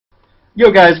Yo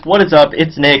guys, what is up?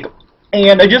 It's Nick,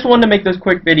 and I just wanted to make this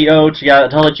quick video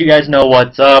to let you guys know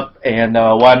what's up and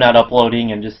why I'm not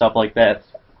uploading and just stuff like that.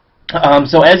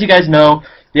 So as you guys know,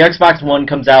 the Xbox One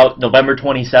comes out November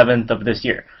 27th of this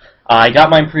year. I got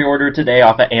mine pre-ordered today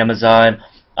off of Amazon.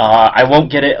 I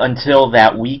won't get it until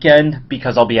that weekend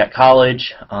because I'll be at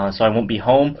college, so I won't be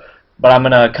home. But I'm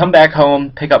going to come back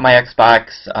home, pick up my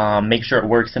Xbox, make sure it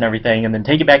works and everything, and then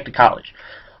take it back to college.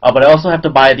 But I also have to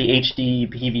buy the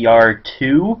HD PVR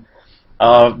 2,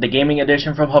 the gaming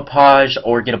edition from Hauppauge,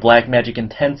 or get a Blackmagic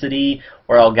Intensity,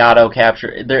 or Elgato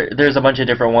Capture. There's a bunch of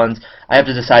different ones. I have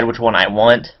to decide which one I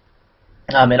want.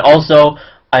 And also,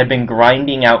 I've been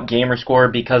grinding out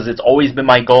Gamerscore because it's always been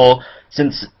my goal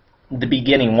since the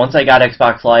beginning. Once I got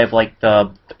Xbox Live, like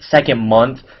the second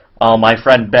month, my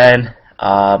friend Ben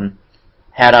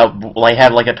had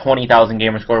like a 20,000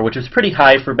 Gamerscore, which was pretty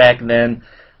high for back then.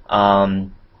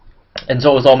 And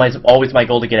so it was always my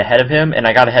goal to get ahead of him, and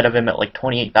I got ahead of him at like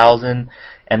 28,000,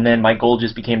 and then my goal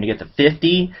just became to get to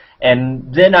 50,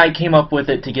 and then I came up with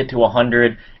it to get to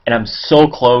 100, and I'm so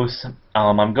close.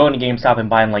 I'm going to GameStop and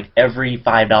buying like every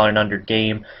 $5 and under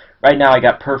game. Right now I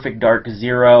got Perfect Dark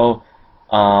Zero,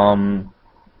 Golden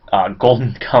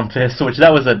Compass, which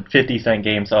that was a 50-cent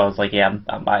game, so I was like, yeah,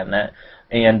 I'm buying that.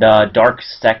 And Dark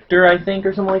Sector, I think,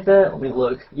 or something like that. Let me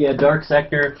look. Yeah, Dark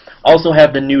Sector. Also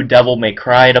have the new Devil May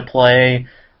Cry to play.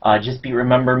 Just Beat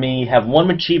Remember Me. Have one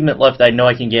achievement left I know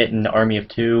I can get in Army of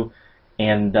Two.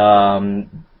 And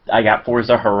I got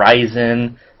Forza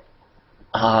Horizon.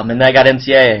 And then I got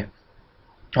NCAA.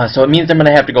 So it means I'm going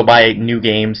to have to go buy new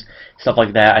games, stuff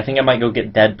like that. I think I might go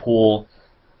get Deadpool.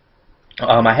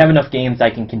 I have enough games I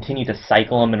can continue to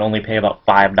cycle them and only pay about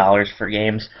 $5 for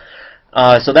games.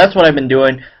 So that's what I've been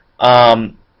doing.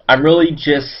 I'm really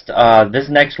just, this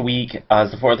next week,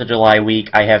 is the 4th of July week.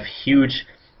 I have huge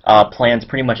plans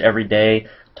pretty much every day.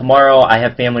 Tomorrow I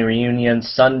have family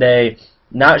reunions. Sunday,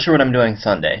 not sure what I'm doing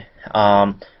Sunday.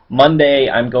 Monday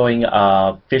I'm going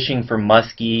fishing for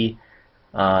muskie.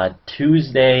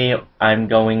 Tuesday I'm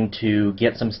going to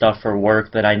get some stuff for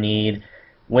work that I need.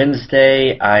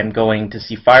 Wednesday I'm going to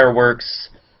see fireworks.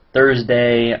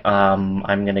 Thursday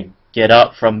I'm going to get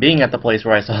up from being at the place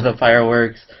where I saw the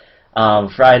fireworks.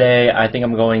 Friday, I think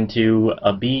I'm going to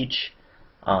a beach.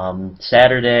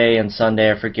 Saturday and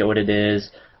Sunday, I forget what it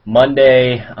is.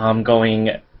 Monday, I'm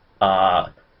going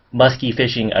muskie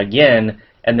fishing again.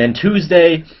 And then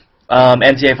Tuesday,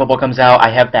 NCAA football comes out. I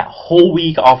have that whole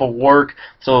week off of work,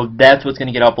 so that's what's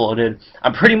going to get uploaded.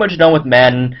 I'm pretty much done with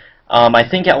Madden. I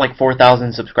think at like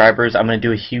 4,000 subscribers, I'm going to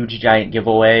do a huge giant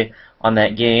giveaway on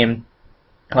that game.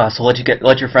 So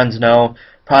let your friends know.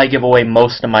 Probably give away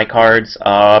most of my cards.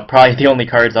 Probably the only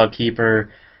cards I'll keep are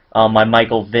my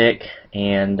Michael Vick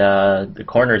and the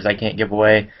corners I can't give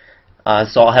away.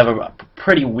 So I'll have a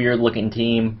pretty weird looking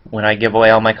team when I give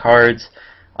away all my cards.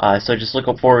 So just look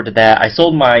forward to that. I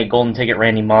sold my golden ticket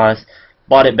Randy Moss,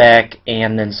 bought it back,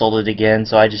 and then sold it again.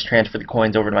 So I just transferred the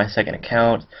coins over to my second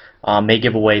account. May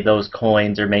give away those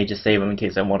coins or may just save them in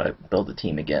case I want to build a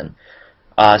team again.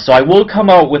 So I will come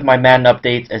out with my Madden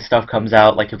updates as stuff comes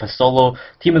out. Like if a solo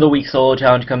Team of the Week solo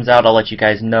challenge comes out, I'll let you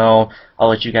guys know. I'll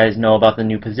let you guys know about the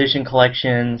new position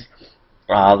collections.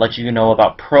 Let you know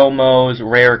about promos,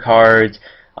 rare cards.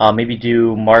 Maybe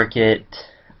do market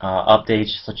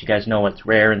updates, just let you guys know what's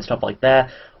rare and stuff like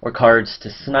that. Or cards to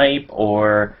snipe,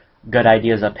 or good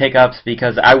ideas of pickups.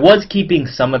 Because I was keeping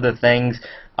some of the things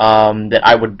that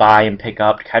I would buy and pick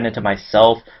up kind of to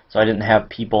myself, so I didn't have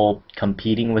people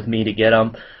competing with me to get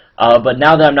them. But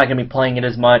now that I'm not going to be playing it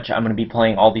as much, I'm going to be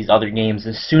playing all these other games.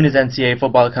 As soon as NCAA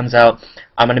football comes out,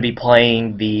 I'm going to be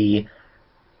playing the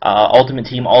Ultimate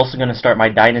Team, also going to start my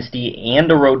Dynasty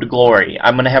and a Road to Glory.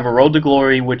 I'm going to have a Road to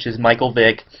Glory, which is Michael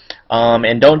Vick.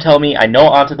 And don't tell me, I know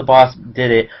Onto the Boss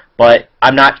did it, but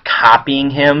I'm not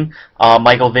copying him.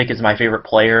 Michael Vick is my favorite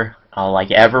player, like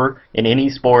ever, in any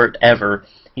sport, ever.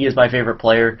 He is my favorite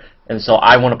player, and so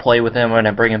I want to play with him when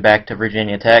I bring him back to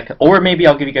Virginia Tech. Or maybe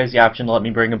I'll give you guys the option to let me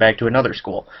bring him back to another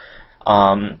school.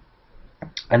 And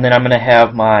then I'm going to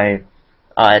have my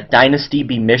Dynasty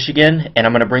be Michigan, and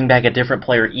I'm going to bring back a different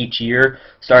player each year,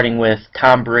 starting with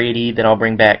Tom Brady, then I'll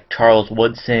bring back Charles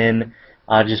Woodson,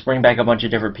 just bring back a bunch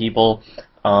of different people.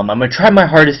 I'm going to try my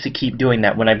hardest to keep doing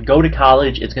that. When I go to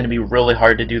college, it's going to be really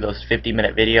hard to do those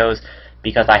 50-minute videos,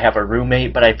 because I have a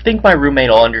roommate, but I think my roommate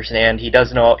will understand. He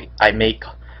does know I make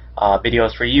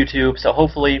videos for YouTube, so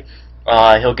hopefully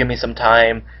he'll give me some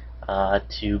time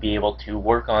to be able to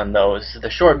work on those.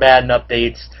 The short Madden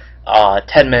updates,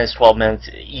 10 minutes, 12 minutes,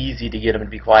 easy to get him to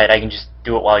be quiet. I can just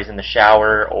do it while he's in the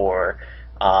shower, or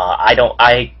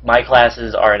my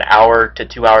classes are an hour to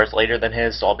 2 hours later than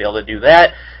his, so I'll be able to do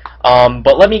that.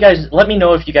 But let me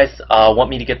know if you guys want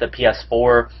me to get the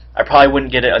PS4. I probably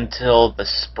wouldn't get it until the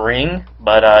spring,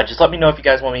 but just let me know if you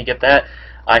guys want me to get that.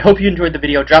 I hope you enjoyed the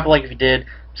video. Drop a like if you did,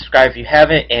 subscribe if you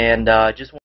haven't, and just